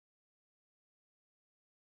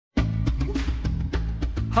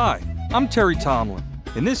Hi, I'm Terry Tomlin.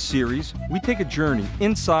 In this series, we take a journey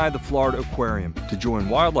inside the Florida Aquarium to join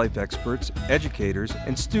wildlife experts, educators,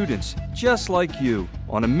 and students just like you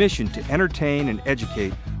on a mission to entertain and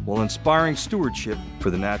educate while inspiring stewardship for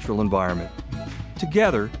the natural environment.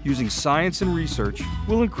 Together, using science and research,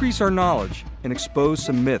 we'll increase our knowledge and expose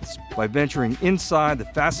some myths by venturing inside the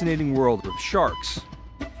fascinating world of sharks,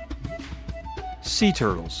 sea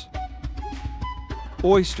turtles,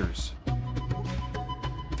 oysters,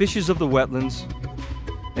 fishes of the wetlands,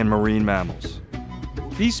 and marine mammals.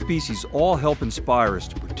 These species all help inspire us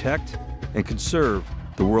to protect and conserve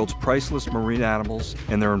the world's priceless marine animals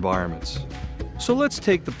and their environments. So let's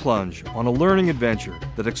take the plunge on a learning adventure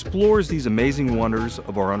that explores these amazing wonders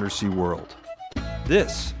of our undersea world.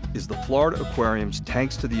 This is the Florida Aquarium's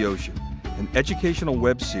Tanks to the Ocean, an educational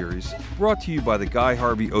web series brought to you by the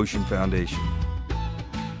Harvey Ocean Foundation.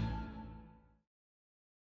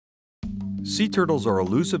 Sea turtles are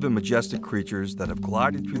elusive and majestic creatures that have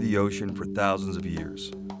glided through the ocean for thousands of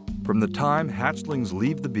years. From the time hatchlings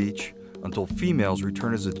leave the beach until females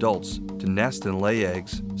return as adults to nest and lay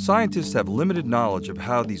eggs, scientists have limited knowledge of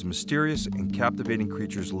how these mysterious and captivating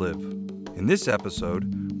creatures live. In this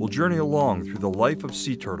episode, we'll journey along through the life of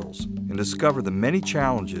sea turtles and discover the many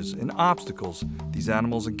challenges and obstacles these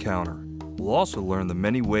animals encounter. We'll also learn the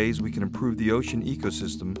many ways we can improve the ocean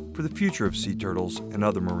ecosystem for the future of sea turtles and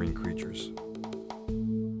other marine creatures.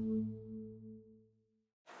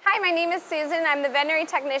 Hi, my name is Susan. I'm the veterinary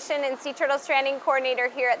technician and sea turtle stranding coordinator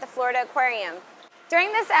here at the Florida Aquarium.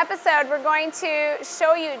 During this episode, we're going to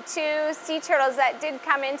show you 2 sea turtles that did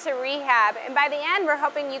come into rehab, and by the end, we're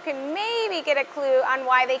hoping you can maybe get a clue on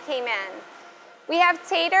why they came in. We have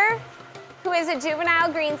Tater, who is a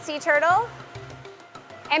juvenile green sea turtle,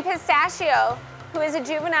 and Pistachio, who is a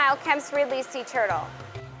juvenile Kemp's Ridley sea turtle.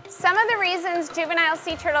 Some of the reasons juvenile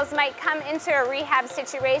sea turtles might come into a rehab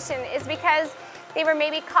situation is because they were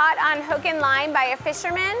maybe caught on hook and line by a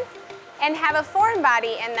fisherman and have a foreign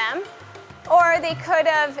body in them, or they could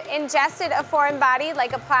have ingested a foreign body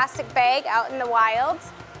like a plastic bag out in the wild.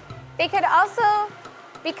 They could also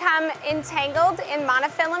become entangled in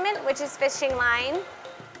monofilament, which is fishing line.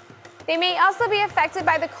 They may also be affected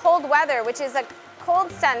by the cold weather, which is a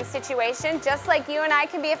cold sun situation. Just like you and I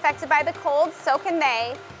can be affected by the cold, so can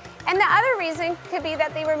they. And the other reason could be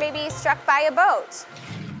that they were maybe struck by a boat.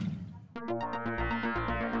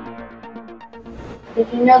 Did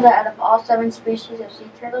you know that out of all 7 species of sea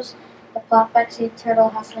turtles, the flatback sea turtle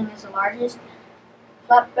hassling is the largest?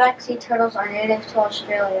 Flatback sea turtles are native to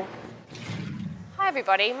Australia. Hi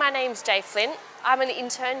everybody, my name's Jay Flint. I'm an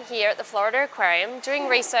intern here at the Florida Aquarium doing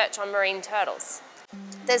research on marine turtles.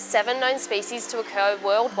 There's 7 known species to occur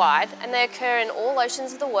worldwide, and they occur in all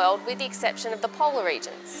oceans of the world with the exception of the polar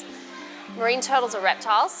regions. Marine turtles are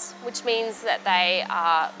reptiles, which means that they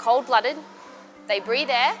are cold-blooded, they breathe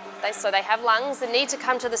air, so they have lungs that need to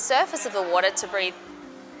come to the surface of the water to breathe,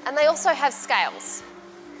 and they also have scales.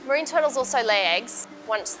 Marine turtles also lay eggs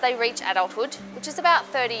once they reach adulthood, which is about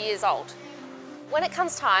 30 years old. When it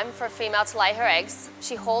comes time for a female to lay her eggs,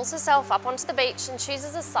 she hauls herself up onto the beach and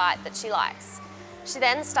chooses a site that she likes. She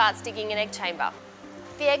then starts digging an egg chamber.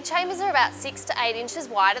 The egg chambers are about 6 to 8 inches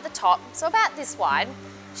wide at the top, so about this wide.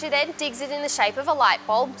 She then digs it in the shape of a light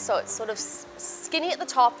bulb, so it's sort of skinny at the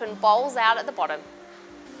top and bowls out at the bottom.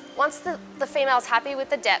 Once the female's happy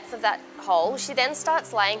with the depth of that hole, she then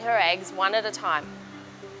starts laying her eggs one at a time.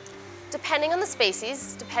 Depending on the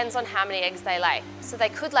species, depends on how many eggs they lay. So they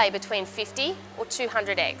could lay between 50 or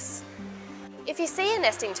 200 eggs. If you see a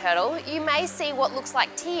nesting turtle, you may see what looks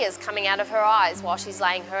like tears coming out of her eyes while she's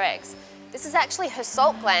laying her eggs. This is actually her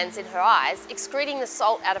salt glands in her eyes excreting the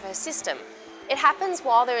salt out of her system. It happens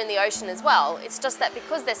while they're in the ocean as well, it's just that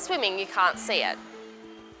because they're swimming you can't see it.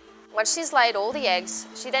 Once she's laid all the eggs,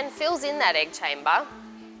 she then fills in that egg chamber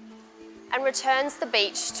and returns the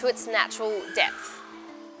beach to its natural depth.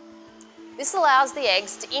 This allows the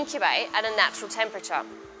eggs to incubate at a natural temperature.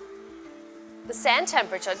 The sand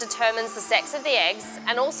temperature determines the sex of the eggs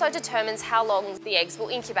and also determines how long the eggs will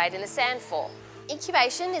incubate in the sand for.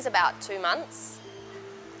 Incubation is about 2 months.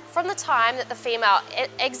 From the time that the female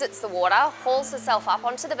exits the water, hauls herself up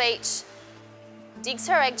onto the beach, digs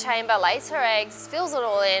her egg chamber, lays her eggs, fills it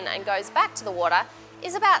all in and goes back to the water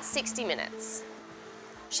is about 60 minutes.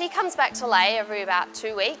 She comes back to lay every about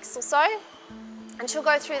 2 weeks or so, and she'll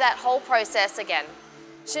go through that whole process again.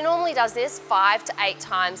 She normally does this 5 to 8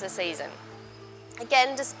 times a season.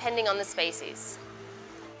 Again, depending on the species.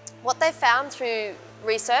 What they've found through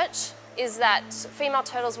research is that female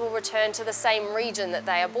turtles will return to the same region that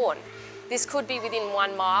they are born. This could be within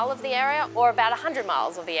 1 mile of the area or about 100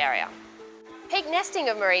 miles of the area. Peak nesting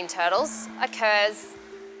of marine turtles occurs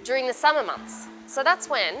during the summer months. So that's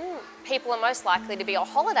when people are most likely to be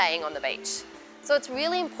holidaying on the beach. So it's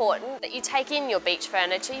really important that you take in your beach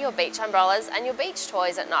furniture, your beach umbrellas and your beach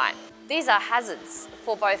toys at night. These are hazards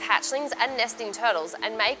for both hatchlings and nesting turtles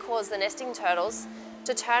and may cause the nesting turtles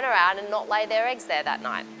to turn around and not lay their eggs there that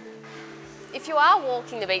night. If you are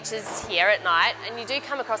walking the beaches here at night and you do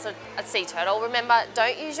come across a sea turtle, remember,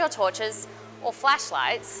 don't use your torches or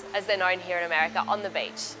flashlights, as they're known here in America, on the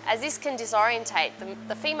beach, as this can disorientate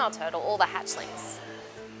the female turtle or the hatchlings.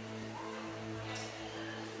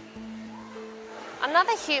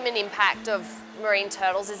 Another human impact of marine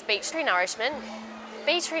turtles is beach renourishment.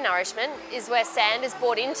 Beach renourishment is where sand is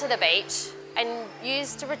brought into the beach and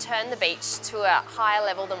used to return the beach to a higher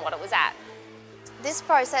level than what it was at. This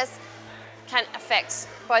process can affect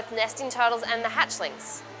both nesting turtles and the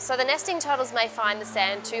hatchlings. So the nesting turtles may find the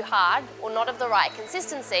sand too hard or not of the right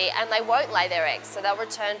consistency and they won't lay their eggs, so they'll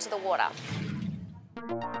return to the water.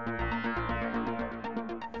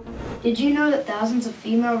 Did you know that thousands of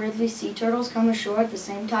female Ridley sea turtles come ashore at the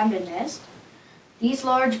same time to nest? These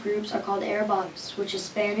large groups are called arribados, which is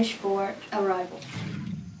Spanish for arrival.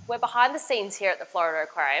 We're behind the scenes here at the Florida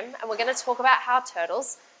Aquarium and we're going to talk about how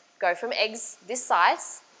turtles go from eggs this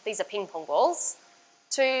size, these are ping pong balls,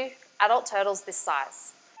 to adult turtles this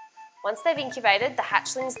size. Once they've incubated, the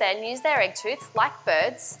hatchlings then use their egg tooth, like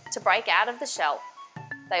birds, to break out of the shell.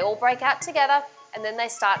 They all break out together and then they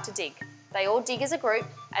start to dig. They all dig as a group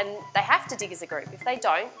and they have to dig as a group. If they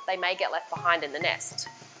don't, they may get left behind in the nest.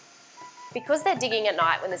 Because they're digging at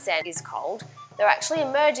night when the sand is cold, they're actually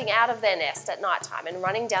emerging out of their nest at night time and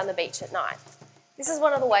running down the beach at night. This is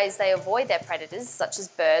one of the ways they avoid their predators, such as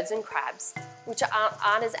birds and crabs, which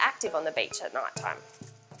aren't as active on the beach at night time.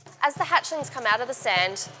 As the hatchlings come out of the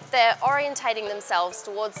sand, they're orientating themselves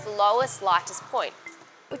towards the lowest, lightest point,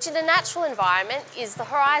 which in a natural environment is the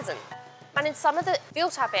horizon. And in some of the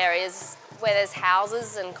built-up areas where there's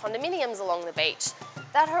houses and condominiums along the beach,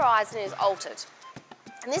 that horizon is altered.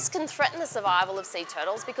 And this can threaten the survival of sea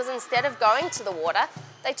turtles because instead of going to the water,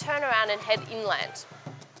 they turn around and head inland.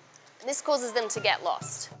 And this causes them to get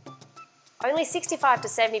lost. Only 65 to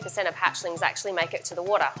 70% of hatchlings actually make it to the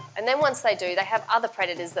water. And then once they do, they have other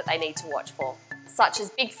predators that they need to watch for, such as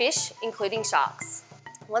big fish, including sharks.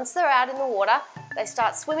 Once they're out in the water, they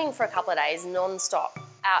start swimming for a couple of days non-stop,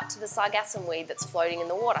 out to the sargassum weed that's floating in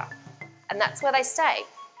the water. And that's where they stay.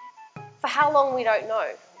 For how long, we don't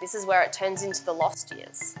know. This is where it turns into the lost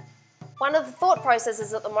years. One of the thought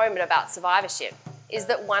processes at the moment about survivorship is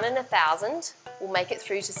that 1 in 1,000 will make it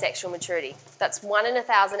through to sexual maturity. That's 1 in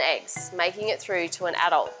 1,000 eggs making it through to an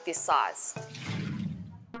adult this size.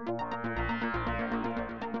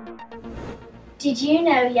 Did you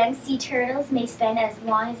know young sea turtles may spend as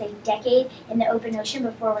long as a decade in the open ocean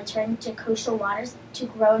before returning to coastal waters to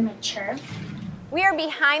grow and mature? We are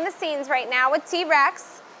behind the scenes right now with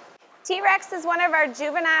T-Rex. T-Rex is one of our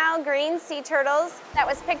juvenile green sea turtles that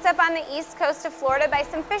was picked up on the east coast of Florida by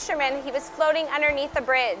some fishermen. He was floating underneath a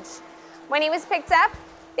bridge. When he was picked up,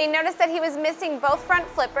 they noticed that he was missing both front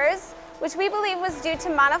flippers, which we believe was due to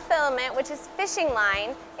monofilament, which is fishing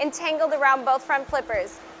line, entangled around both front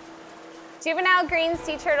flippers. Juvenile green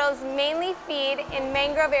sea turtles mainly feed in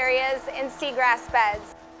mangrove areas and seagrass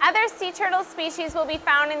beds. Other sea turtle species will be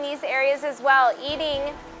found in these areas as well, eating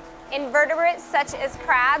invertebrates such as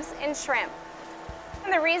crabs and shrimp.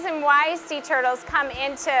 And the reason why sea turtles come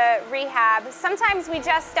into rehab, sometimes we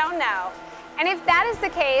just don't know. And if that is the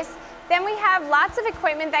case, then we have lots of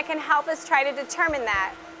equipment that can help us try to determine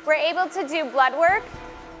that. We're able to do blood work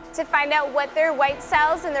to find out what their white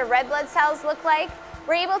cells and their red blood cells look like.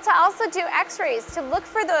 We're able to also do x-rays to look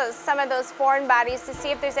for some of those foreign bodies to see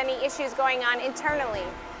if there's any issues going on internally.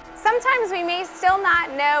 Sometimes we may still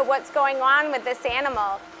not know what's going on with this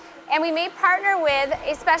animal, and we may partner with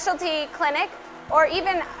a specialty clinic or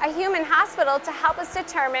even a human hospital to help us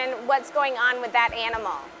determine what's going on with that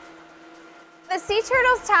animal. The sea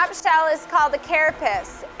turtle's top shell is called the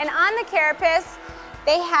carapace, and on the carapace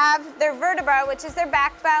they have their vertebra, which is their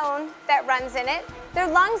backbone that runs in it. Their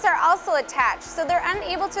lungs are also attached, so they're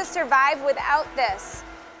unable to survive without this.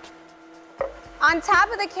 On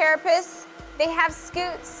top of the carapace, they have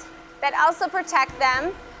scutes that also protect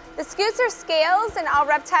them. The scutes are scales, and all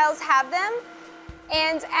reptiles have them.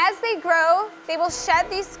 And as they grow, they will shed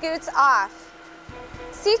these scutes off.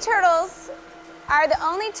 Sea turtles are the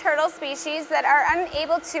only turtle species that are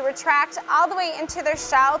unable to retract all the way into their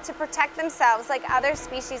shell to protect themselves like other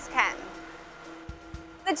species can.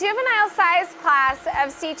 The juvenile size class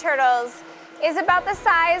of sea turtles is about the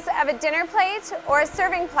size of a dinner plate or a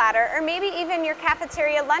serving platter, or maybe even your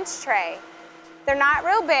cafeteria lunch tray. They're not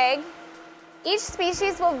real big, Each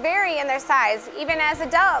species will vary in their size. Even as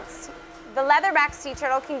adults, the leatherback sea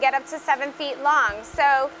turtle can get up to 7 feet long.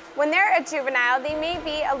 So when they're a juvenile, they may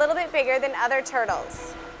be a little bit bigger than other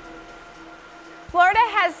turtles. Florida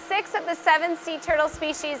has 6 of the 7 sea turtle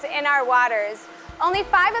species in our waters. Only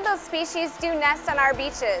 5 of those species do nest on our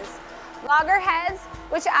beaches. Loggerheads,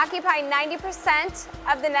 which occupy 90%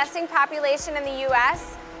 of the nesting population in the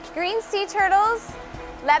U.S., green sea turtles,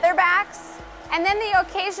 leatherbacks, and then the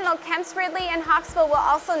occasional Kemp's Ridley and hawksbill will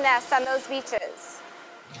also nest on those beaches.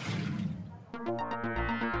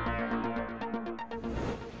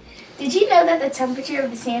 Did you know that the temperature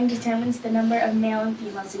of the sand determines the number of male and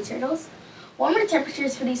female sea turtles? Warmer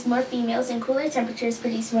temperatures produce more females and cooler temperatures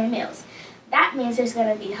produce more males. That means there's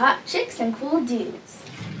going to be hot chicks and cool dudes.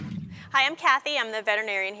 Hi, I'm Kathy. I'm the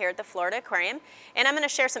veterinarian here at the Florida Aquarium, and I'm going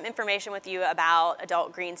to share some information with you about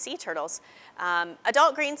adult green sea turtles.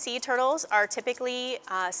 Adult green sea turtles are typically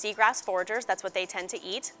seagrass foragers. That's what they tend to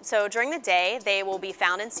eat. So during the day, they will be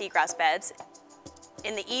found in seagrass beds.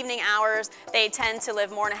 In the evening hours, they tend to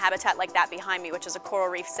live more in a habitat like that behind me, which is a coral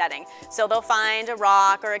reef setting. So they'll find a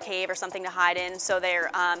rock or a cave or something to hide in, so they're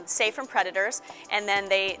safe from predators, and then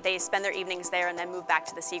they spend their evenings there and then move back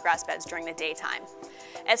to the seagrass beds during the daytime.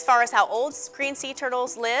 As far as how old green sea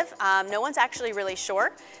turtles live, no one's actually really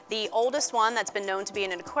sure. The oldest one that's been known to be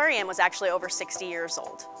in an aquarium was actually over 60 years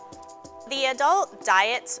old. The adult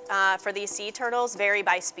diets for these sea turtles vary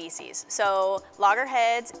by species. So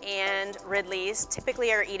loggerheads and ridleys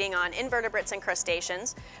typically are eating on invertebrates and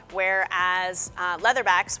crustaceans, whereas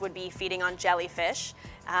leatherbacks would be feeding on jellyfish.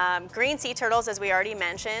 Green sea turtles, as we already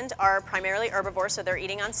mentioned, are primarily herbivores, so they're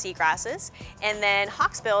eating on seagrasses. And then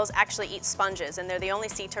hawksbills actually eat sponges, and they're the only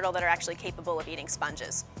sea turtle that are actually capable of eating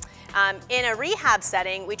sponges. In a rehab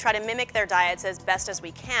setting, we try to mimic their diets as best as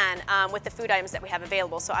we can with the food items that we have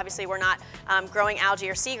available. So obviously we're not growing algae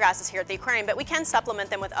or seagrasses here at the aquarium, but we can supplement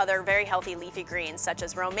them with other very healthy leafy greens such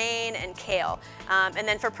as romaine and kale. And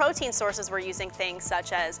then for protein sources, we're using things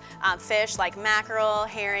such as fish like mackerel,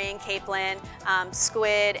 herring, capelin,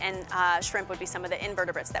 squid, and shrimp would be some of the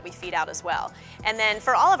invertebrates that we feed out as well. And then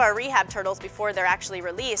for all of our rehab turtles, before they're actually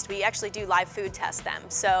released, we actually do live food test them.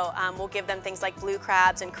 So we'll give them things like blue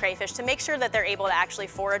crabs and crayfish to make sure that they're able to actually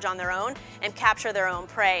forage on their own and capture their own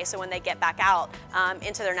prey, so when they get back out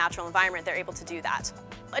into their natural environment, they're able to do that.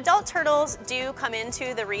 Adult turtles do come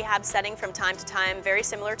into the rehab setting from time to time, very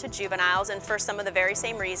similar to juveniles, and for some of the very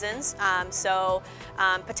same reasons.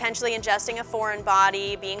 Potentially ingesting a foreign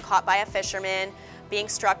body, being caught by a fisherman, being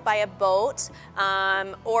struck by a boat,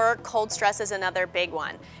 or cold stress is another big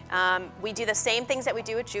one. We do the same things that we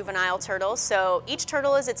do with juvenile turtles. So each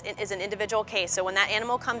turtle is an individual case. So when that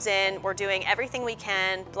animal comes in, we're doing everything we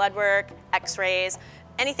can, blood work, x-rays,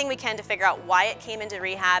 anything we can to figure out why it came into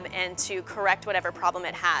rehab and to correct whatever problem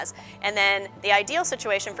it has. And then the ideal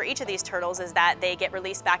situation for each of these turtles is that they get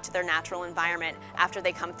released back to their natural environment after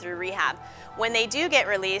they come through rehab. When they do get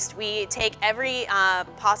released, we take every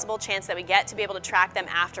possible chance that we get to be able to track them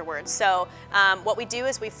afterwards. So what we do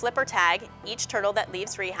is we flip or tag each turtle that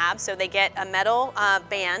leaves rehab, so they get a metal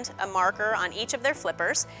band, a marker on each of their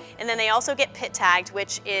flippers, and then they also get pit tagged,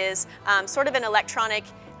 which is sort of an electronic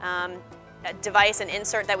device and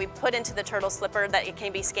insert that we put into the turtle slipper that it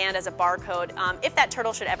can be scanned as a barcode if that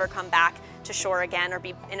turtle should ever come back to shore again or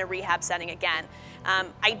be in a rehab setting again.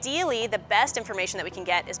 Ideally, the best information that we can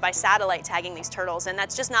get is by satellite tagging these turtles, and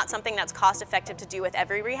that's just not something that's cost effective to do with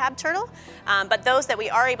every rehab turtle, but those that we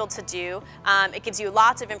are able to do, it gives you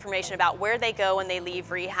lots of information about where they go when they leave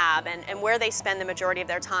rehab and where they spend the majority of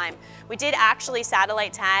their time. We did actually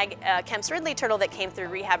satellite tag a Kemp's Ridley turtle that came through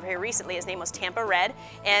rehab here recently. His name was Tampa Red,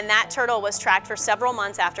 and that turtle was tracked for several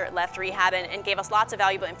months after it left rehab and gave us lots of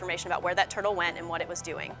valuable information about where that turtle went and what it was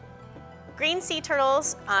doing. Green sea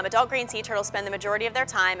turtles, adult green sea turtles spend the majority of their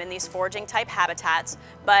time in these foraging type habitats,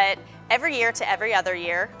 but every year to every other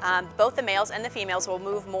year, both the males and the females will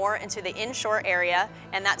move more into the inshore area,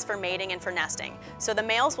 and that's for mating and for nesting. So the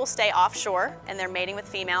males will stay offshore and they're mating with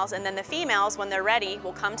females, and then the females, when they're ready,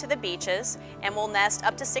 will come to the beaches and will nest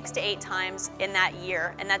up to 6 to 8 times in that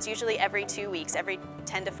year, and that's usually every 2 weeks, every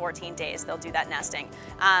 10 to 14 days they'll do that nesting.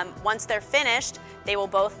 Once they're finished, they will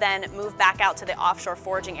both then move back out to the offshore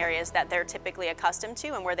foraging areas that they're typically accustomed to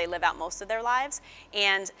and where they live out most of their lives,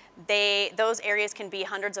 and those areas can be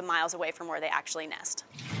hundreds of miles away from where they actually nest.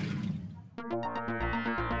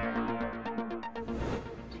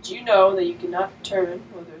 Did you know that you cannot determine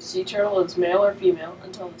whether a sea turtle is male or female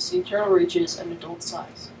until the sea turtle reaches an adult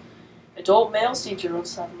size? Adult male sea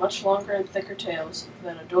turtles have much longer and thicker tails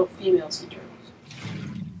than adult female sea turtles.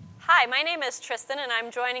 Hi, my name is Tristan and I'm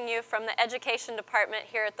joining you from the Education Department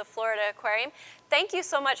here at the Florida Aquarium. Thank you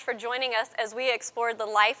so much for joining us as we explored the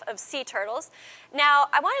life of sea turtles. Now,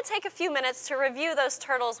 I want to take a few minutes to review those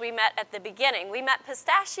turtles we met at the beginning. We met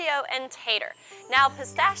Pistachio and Tater. Now,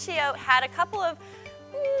 Pistachio had a couple of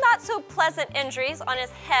not so pleasant injuries on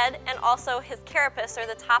his head and also his carapace, or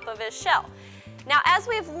the top of his shell. Now, as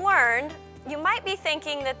we've learned, you might be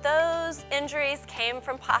thinking that those injuries came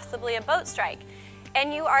from possibly a boat strike.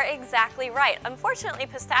 And you are exactly right. Unfortunately,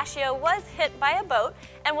 Pistachio was hit by a boat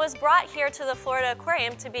and was brought here to the Florida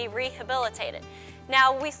Aquarium to be rehabilitated.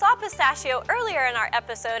 Now, we saw Pistachio earlier in our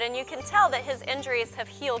episode, and you can tell that his injuries have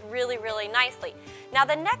healed really, really nicely. Now,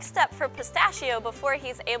 the next step for Pistachio before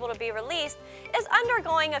he's able to be released is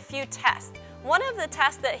undergoing a few tests. One of the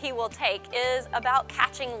tests that he will take is about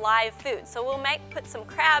catching live food. So we'll put some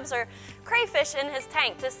crabs or crayfish in his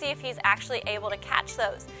tank to see if he's actually able to catch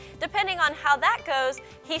those. Depending on how that goes,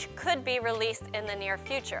 he could be released in the near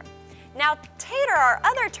future. Now, Tater, our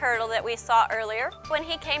other turtle that we saw earlier, when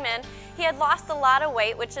he came in, he had lost a lot of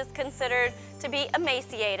weight, which is considered to be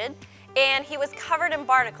emaciated, and he was covered in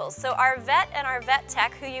barnacles. So our vet and our vet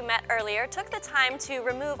tech, who you met earlier, took the time to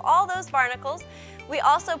remove all those barnacles. We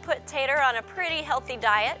also put Tater on a pretty healthy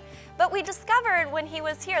diet, but we discovered when he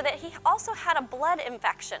was here that he also had a blood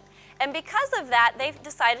infection. And because of that, they've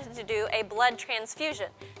decided to do a blood transfusion.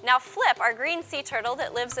 Now Flip, our green sea turtle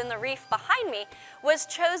that lives in the reef behind me, was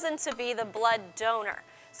chosen to be the blood donor.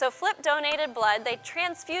 So Flip donated blood, they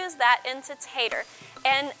transfused that into Tater,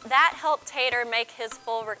 and that helped Tater make his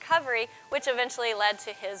full recovery, which eventually led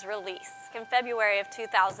to his release in February of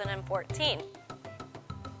 2014.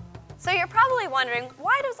 So you're probably wondering,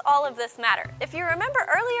 why does all of this matter? If you remember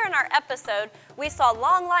earlier in our episode, we saw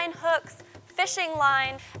long line hooks, fishing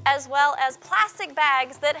line, as well as plastic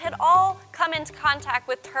bags that had all come into contact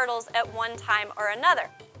with turtles at one time or another.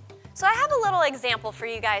 So I have a little example for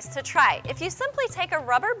you guys to try. If you simply take a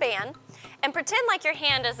rubber band and pretend like your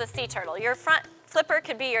hand is a sea turtle, your front flipper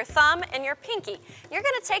could be your thumb and your pinky. You're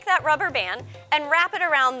going to take that rubber band and wrap it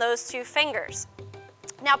around those two fingers.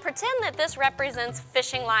 Now pretend that this represents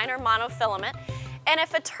fishing line or monofilament, and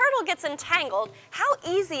if a turtle gets entangled, how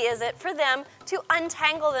easy is it for them to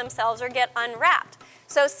untangle themselves or get unwrapped?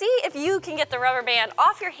 So see if you can get the rubber band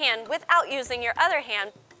off your hand without using your other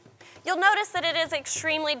hand. You'll notice that it is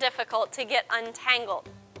extremely difficult to get untangled.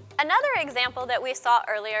 Another example that we saw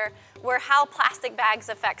earlier were how plastic bags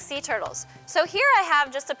affect sea turtles. So here I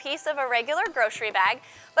have just a piece of a regular grocery bag,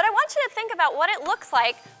 but I want you to think about what it looks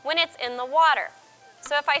like when it's in the water.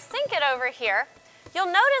 So if I sink it over here, you'll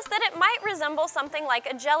notice that it might resemble something like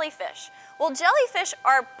a jellyfish. Well, jellyfish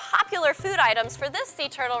are popular food items for this sea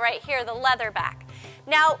turtle right here, the leatherback.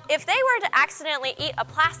 Now, if they were to accidentally eat a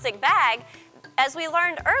plastic bag, as we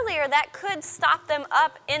learned earlier, that could stop them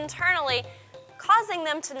up internally, causing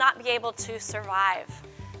them to not be able to survive.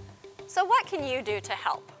 So what can you do to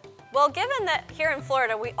help? Well, given that here in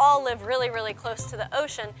Florida we all live really, really close to the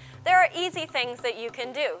ocean, there are easy things that you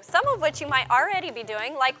can do, some of which you might already be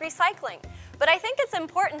doing, like recycling. But I think it's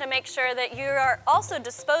important to make sure that you are also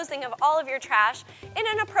disposing of all of your trash in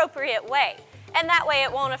an appropriate way. And that way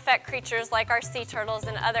it won't affect creatures like our sea turtles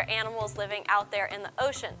and other animals living out there in the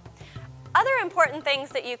ocean. Other important things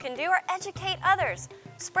that you can do are educate others.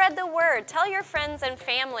 Spread the word. Tell your friends and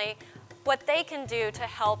family what they can do to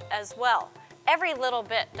help as well. Every little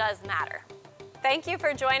bit does matter. Thank you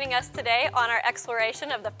for joining us today on our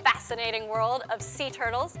exploration of the fascinating world of sea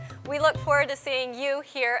turtles. We look forward to seeing you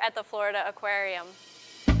here at the Florida Aquarium.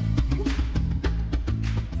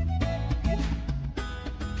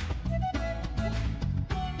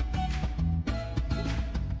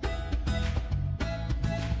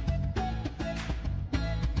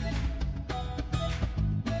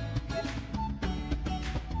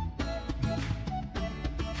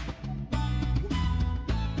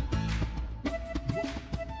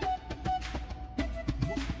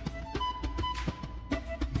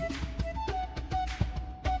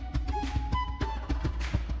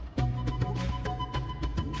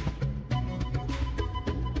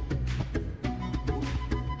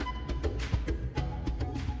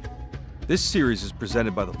 This series is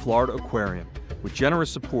presented by the Florida Aquarium with generous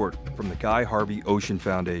support from the Harvey Ocean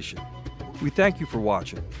Foundation. We thank you for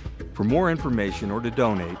watching. For more information or to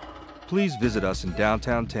donate, please visit us in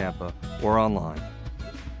downtown Tampa or online.